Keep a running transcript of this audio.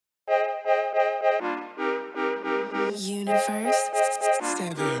Universe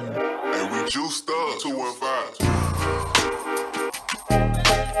 7. And we juiced up 215.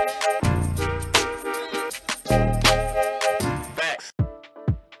 Facts.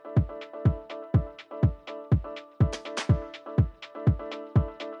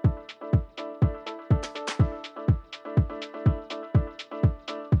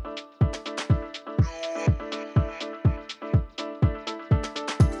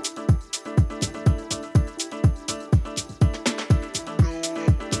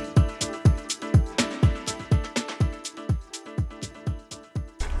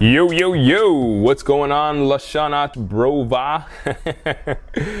 Yo, yo, yo, what's going on, Lashanat Brova?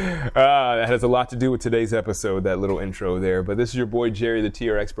 That has a lot to do with today's episode, that little intro there. But this is your boy, Jerry, the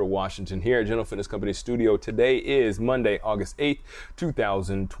TR Expert Washington, here at General Fitness Company Studio. Today is Monday, August 8th,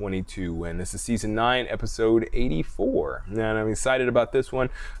 2022, and this is Season 9, Episode 84. And I'm excited about this one.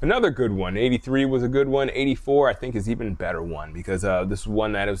 Another good one. 83 was a good one. 84, I think, is even a better one, because this is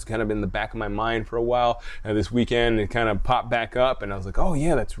one that was kind of in the back of my mind for a while. This weekend, it kind of popped back up, and I was like, oh,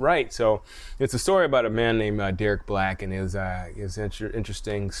 yeah, that's right. So it's a story about a man named Derek Black, and it was an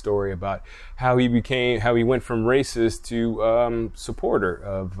interesting story about how he went from racist to supporter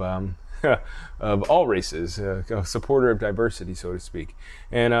of of all races, a supporter of diversity, so to speak.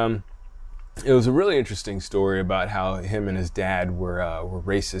 And it was a really interesting story about how him and his dad were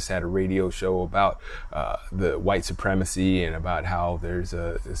racist, had a radio show about the white supremacy and about how there's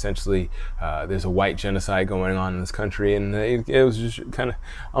essentially a white genocide going on in this country. And it was just kind of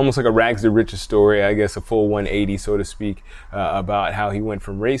almost like a rags to riches story, I guess, a full 180, so to speak, about how he went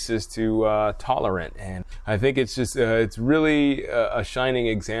from racist to tolerant. And I think it's just, it's really a shining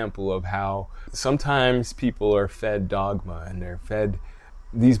example of how sometimes people are fed dogma and they're fed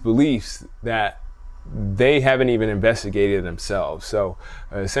these beliefs that they haven't even investigated themselves. So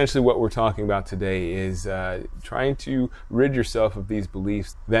essentially what we're talking about today is trying to rid yourself of these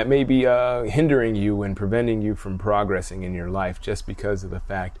beliefs that may be hindering you and preventing you from progressing in your life, just because of the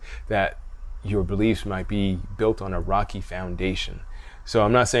fact that your beliefs might be built on a rocky foundation. So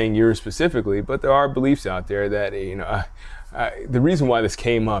I'm not saying yours specifically, but there are beliefs out there that, the reason why this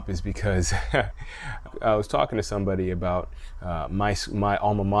came up is because I was talking to somebody about my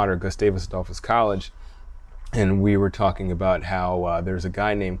alma mater, Gustavus Adolphus College, and we were talking about how there's a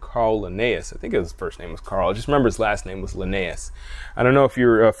guy named Carl Linnaeus. I think his first name was Carl. I just remember his last name was Linnaeus. I don't know if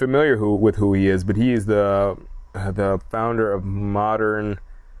you're familiar with who he is, but he is the founder of modern,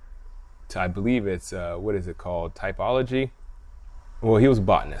 I believe it's, what is it called, typology? Well, he was a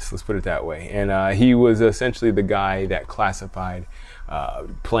botanist, let's put it that way. And he was essentially the guy that classified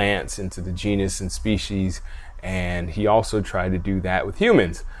plants into the genus and species. And he also tried to do that with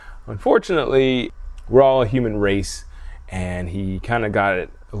humans. Unfortunately, we're all a human race, and he kind of got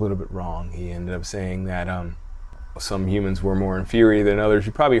it a little bit wrong. He ended up saying that some humans were more inferior than others.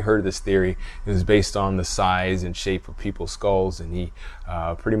 You probably heard this theory. It was based on the size and shape of people's skulls, and he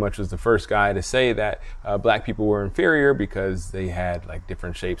pretty much was the first guy to say that black people were inferior because they had like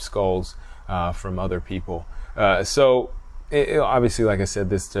different shaped skulls from other people. So obviously, like I said,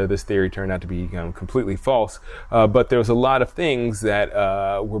 this theory turned out to be completely false. But there was a lot of things that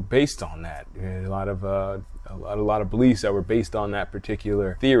were based on that. A lot of beliefs that were based on that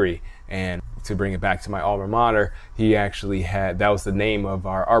particular theory. And to bring it back to my alma mater, he actually had, that was the name of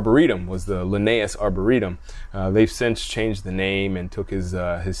our arboretum, was the Linnaeus Arboretum. They've since changed the name and took his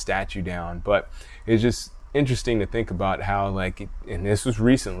statue down. But it's just interesting to think about how, like, and this was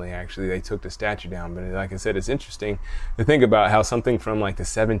recently actually, they took the statue down, but like I said, it's interesting to think about how something from like the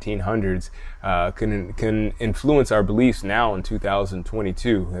 1700s can influence our beliefs now in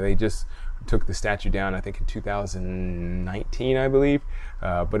 2022. They just took the statue down, I think, in 2019, I believe,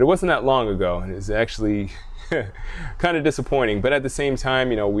 but it wasn't that long ago, and it's actually kind of disappointing. But at the same time,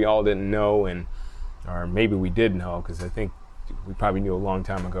 we all didn't know, or maybe we did know, because I think we probably knew a long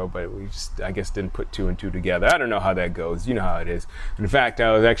time ago, but we just, I guess, didn't put two and two together. I don't know how that goes. You know how it is. In fact,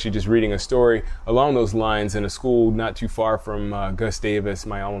 I was actually just reading a story along those lines in a school not too far from Gustavus,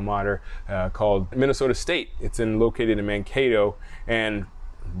 my alma mater, called Minnesota State. It's located in Mankato, and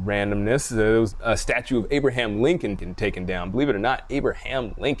randomness, there was a statue of Abraham Lincoln taken down. Believe it or not,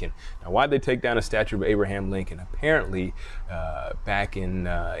 Abraham Lincoln. Now, why'd they take down a statue of Abraham Lincoln? Apparently, back in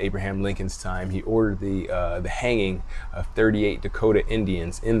Abraham Lincoln's time, he ordered the hanging of 38 Dakota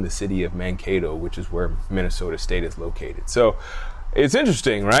Indians in the city of Mankato, which is where Minnesota State is located. So it's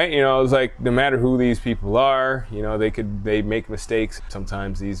interesting, right? It's like, no matter who these people are, they make mistakes.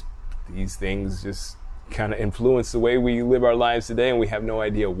 Sometimes these things just kind of influence the way we live our lives today, and we have no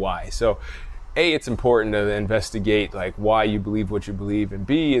idea why. So A, it's important to investigate like why you believe what you believe, and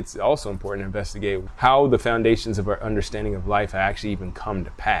B, it's also important to investigate how the foundations of our understanding of life actually even come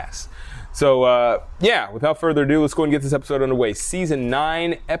to pass. So yeah, without further ado, let's go and get this episode underway. Season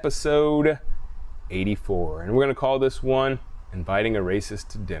 9, episode 84. And we're going to call this one, Inviting a Racist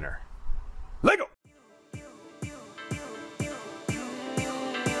to Dinner. Lego!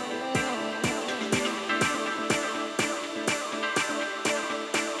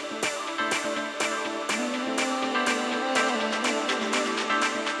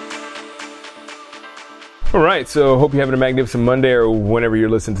 All right, so hope you're having a magnificent Monday, or whenever you're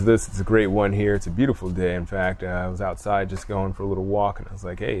listening to this. It's a great one here. It's a beautiful day. In fact, I was outside just going for a little walk, and I was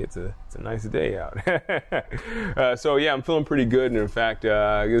like, hey, it's a nice day out. So yeah, I'm feeling pretty good. And in fact,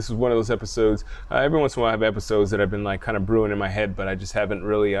 this is one of those episodes. Every once in a while I have episodes that I've been like kind of brewing in my head, but I just haven't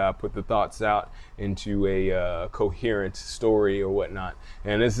really put the thoughts out into a coherent story or whatnot.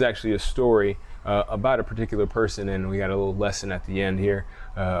 And this is actually a story about a particular person, and we got a little lesson at the end here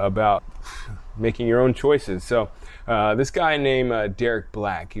about making your own choices. So this guy named Derek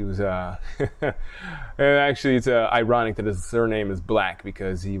Black, he was actually it's ironic that his surname is Black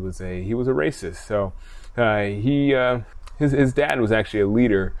because he was a racist. So his dad was actually a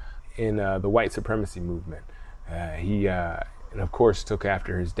leader in the white supremacy movement. He and of course took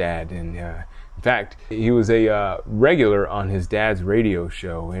after his dad, and in fact he was a regular on his dad's radio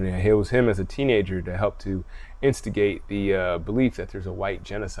show, and it was him as a teenager to help to instigate the belief that there's a white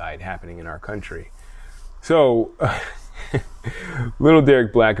genocide happening in our country. So little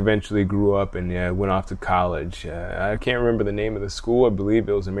Derek Black eventually grew up and went off to college. I can't remember the name of the school. I believe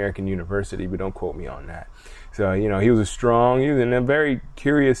it was American University, but don't quote me on that. So, he was a very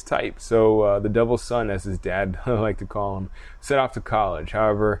curious type. So the devil's son, as his dad liked to call him, set off to college.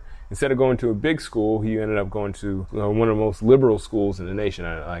 However, instead of going to a big school, he ended up going to one of the most liberal schools in the nation.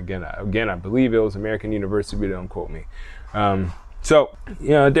 Again, I believe it was American University, but don't quote me. So,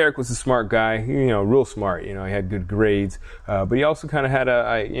 Derek was a smart guy, real smart. He had good grades, but he also kind of had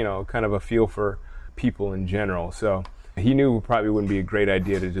a feel for people in general. So he knew it probably wouldn't be a great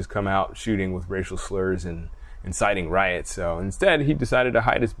idea to just come out shooting with racial slurs and inciting riots. So instead, he decided to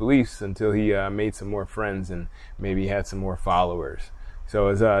hide his beliefs until he made some more friends and maybe had some more followers. So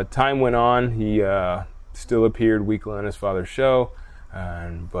as time went on, he still appeared weekly on his father's show,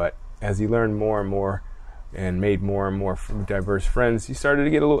 but as he learned more and more and made more and more diverse friends, he started to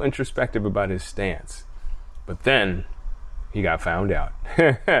get a little introspective about his stance. But then he got found out.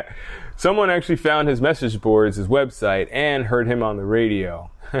 Someone actually found his message boards, his website, and heard him on the radio.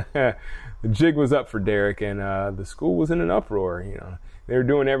 The jig was up for Derek, and the school was in an uproar. They were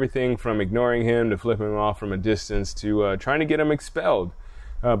doing everything from ignoring him to flipping him off from a distance to trying to get him expelled.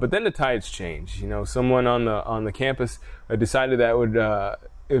 But then the tides changed. Someone on the campus decided that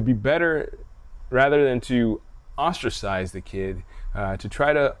it would be better, rather than to ostracize the kid, to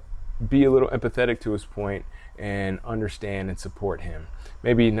try to be a little empathetic to his point and understand and support him.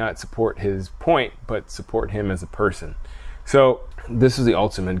 Maybe not support his point, but support him as a person. So this is the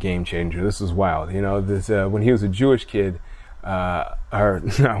ultimate game changer. This is wild. When he was a Jewish kid, or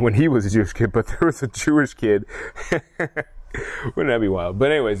not when he was a Jewish kid, but there was a Jewish kid. Wouldn't that be wild?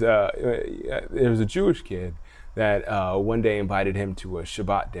 But anyways, there was a Jewish kid that one day invited him to a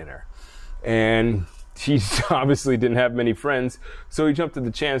Shabbat dinner. And he obviously didn't have many friends, so he jumped at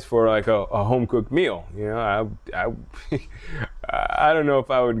the chance for like a home-cooked meal. I don't know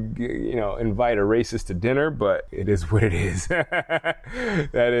if I would, invite a racist to dinner, but it is what it is.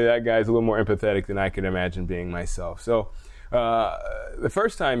 That guy's a little more empathetic than I could imagine being myself. So the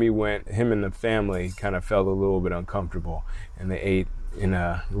first time he went, him and the family kind of felt a little bit uncomfortable, and they ate in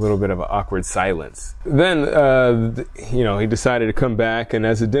a little bit of an awkward silence. Then, he decided to come back, and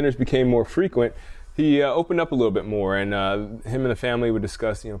as the dinners became more frequent, he opened up a little bit more, and him and the family would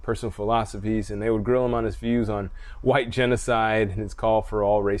discuss, personal philosophies, and they would grill him on his views on white genocide and his call for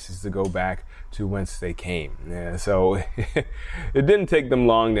all races to go back to whence they came. Yeah, so it didn't take them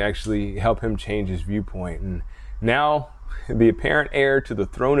long to actually help him change his viewpoint, and now the apparent heir to the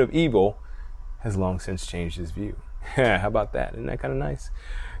throne of evil has long since changed his view. How about that? Isn't that kind of nice?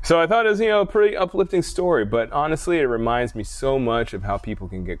 So I thought it was, a pretty uplifting story, but honestly, it reminds me so much of how people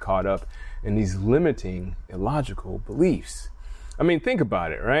can get caught up in these limiting, illogical beliefs. I mean, think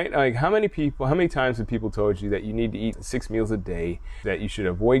about it, right? Like, how many times have people told you that you need to eat 6 meals a day, that you should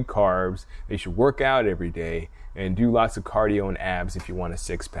avoid carbs, that you should work out every day, and do lots of cardio and abs if you want a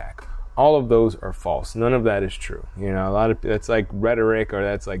six-pack? All of those are false. None of that is true. That's like rhetoric, or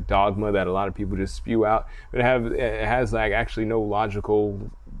that's like dogma that a lot of people just spew out, but it has like actually no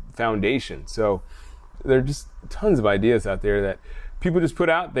logical foundation. So there are just tons of ideas out there that people just put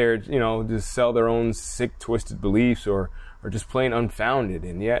out there, just sell their own sick, twisted beliefs or just plain unfounded.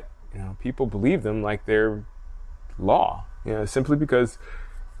 And yet, people believe them like they're law, simply because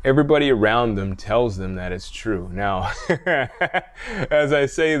everybody around them tells them that it's true. Now, as I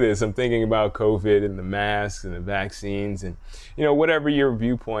say this, I'm thinking about COVID and the masks and the vaccines and, whatever your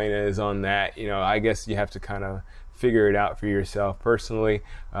viewpoint is on that, I guess you have to kind of figure it out for yourself. Personally,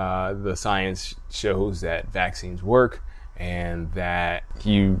 the science shows that vaccines work and that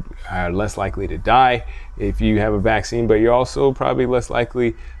you are less likely to die if you have a vaccine, but you're also probably less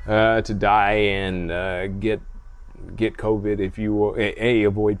likely to die and get COVID if you will, A,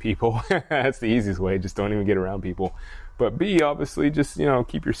 avoid people. That's the easiest way. Just don't even get around people. But B, obviously, just,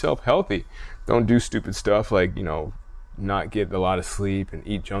 keep yourself healthy. Don't do stupid stuff like, not get a lot of sleep and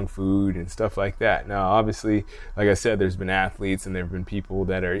eat junk food and stuff like that. Now, obviously, like I said, there's been athletes and there have been people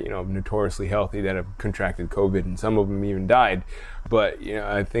that are, notoriously healthy that have contracted COVID, and some of them even died. But,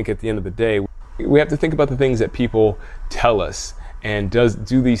 I think at the end of the day, we have to think about the things that people tell us, and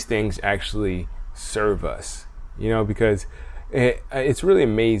do these things actually serve us? Because it's really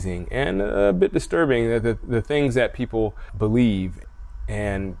amazing and a bit disturbing that the things that people believe,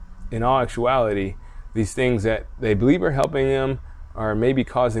 and in all actuality, these things that they believe are helping them are maybe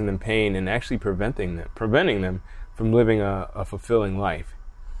causing them pain and actually preventing them from living a fulfilling life.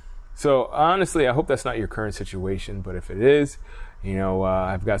 So honestly, I hope that's not your current situation, but if it is,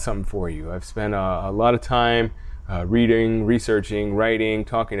 I've got something for you. I've spent a lot of time reading, researching, writing,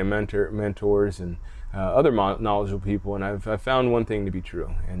 talking to mentors and other knowledgeable people, and I've found one thing to be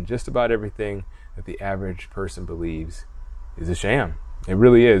true, and just about everything that the average person believes is a sham. It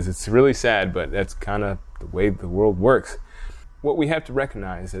really is. It's really sad, but that's kind of the way the world works. What we have to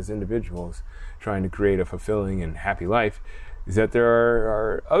recognize as individuals trying to create a fulfilling and happy life is that there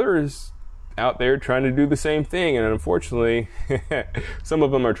are others out there trying to do the same thing, and unfortunately, some of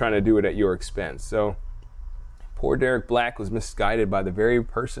them are trying to do it at your expense. So, poor Derek Black was misguided by the very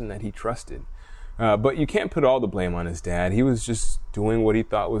person that he trusted. But you can't put all the blame on his dad. He was just doing what he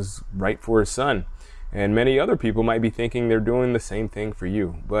thought was right for his son. And many other people might be thinking they're doing the same thing for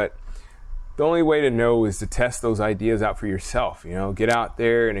you. But the only way to know is to test those ideas out for yourself. Get out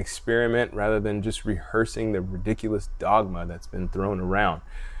there and experiment rather than just rehearsing the ridiculous dogma that's been thrown around.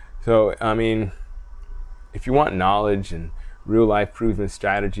 So, if you want knowledge and real-life proven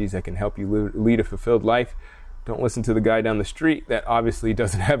strategies that can help you lead a fulfilled life, don't listen to the guy down the street that obviously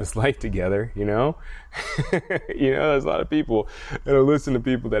doesn't have his life together, There's a lot of people that'll listen to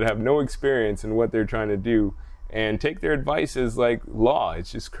people that have no experience in what they're trying to do and take their advice as like law.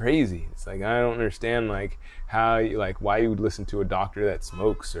 It's just crazy. It's like, I don't understand why you would listen to a doctor that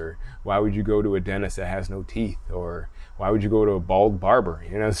smokes, or why would you go to a dentist that has no teeth, or why would you go to a bald barber?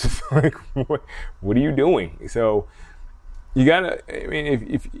 It's just like, what are you doing? So you gotta,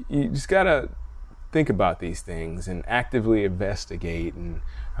 if you just gotta think about these things and actively investigate and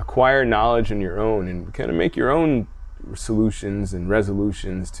acquire knowledge on your own and kind of make your own solutions and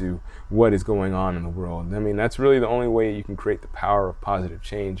resolutions to what is going on in the world. That's really the only way you can create the power of positive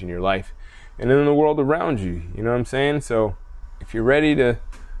change in your life and in the world around you. You know what I'm saying? So if you're ready to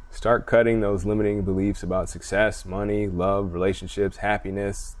start cutting those limiting beliefs about success, money, love, relationships,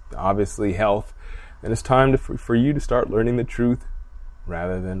 happiness, obviously health, then it's time for you to start learning the truth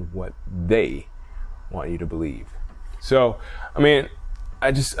rather than what they want you to believe. So,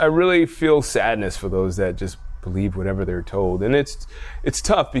 I really feel sadness for those that just believe whatever they're told. And it's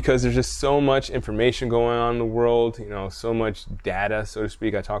tough because there's just so much information going on in the world, so much data, so to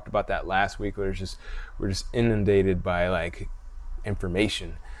speak. I talked about that last week, where we're just inundated by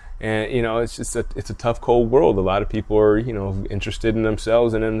information. And, it's a tough, cold world. A lot of people are, interested in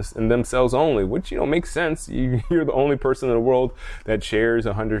themselves and in themselves only, which, makes sense. You're the only person in the world that shares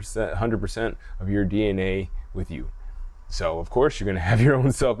 100% of your DNA with you. So, of course, you're going to have your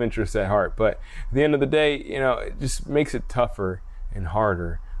own self-interest at heart. But at the end of the day, it just makes it tougher and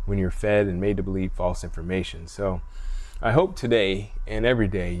harder when you're fed and made to believe false information. So I hope today and every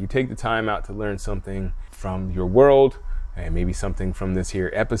day you take the time out to learn something from your world, and maybe something from this here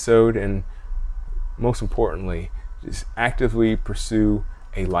episode, and most importantly, just actively pursue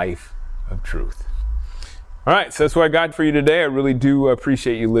a life of truth. All right, so that's what I got for you today. I really do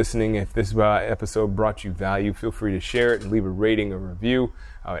appreciate you listening. If this episode brought you value, feel free to share it and leave a rating or review.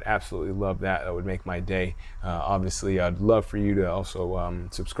 I would absolutely love that. That would make my day. Obviously, I'd love for you to also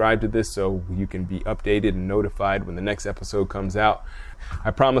subscribe to this so you can be updated and notified when the next episode comes out.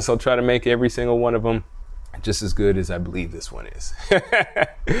 I promise I'll try to make every single one of them just as good as I believe this one is.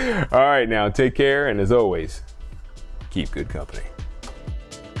 All right, now take care, and as always, keep good company.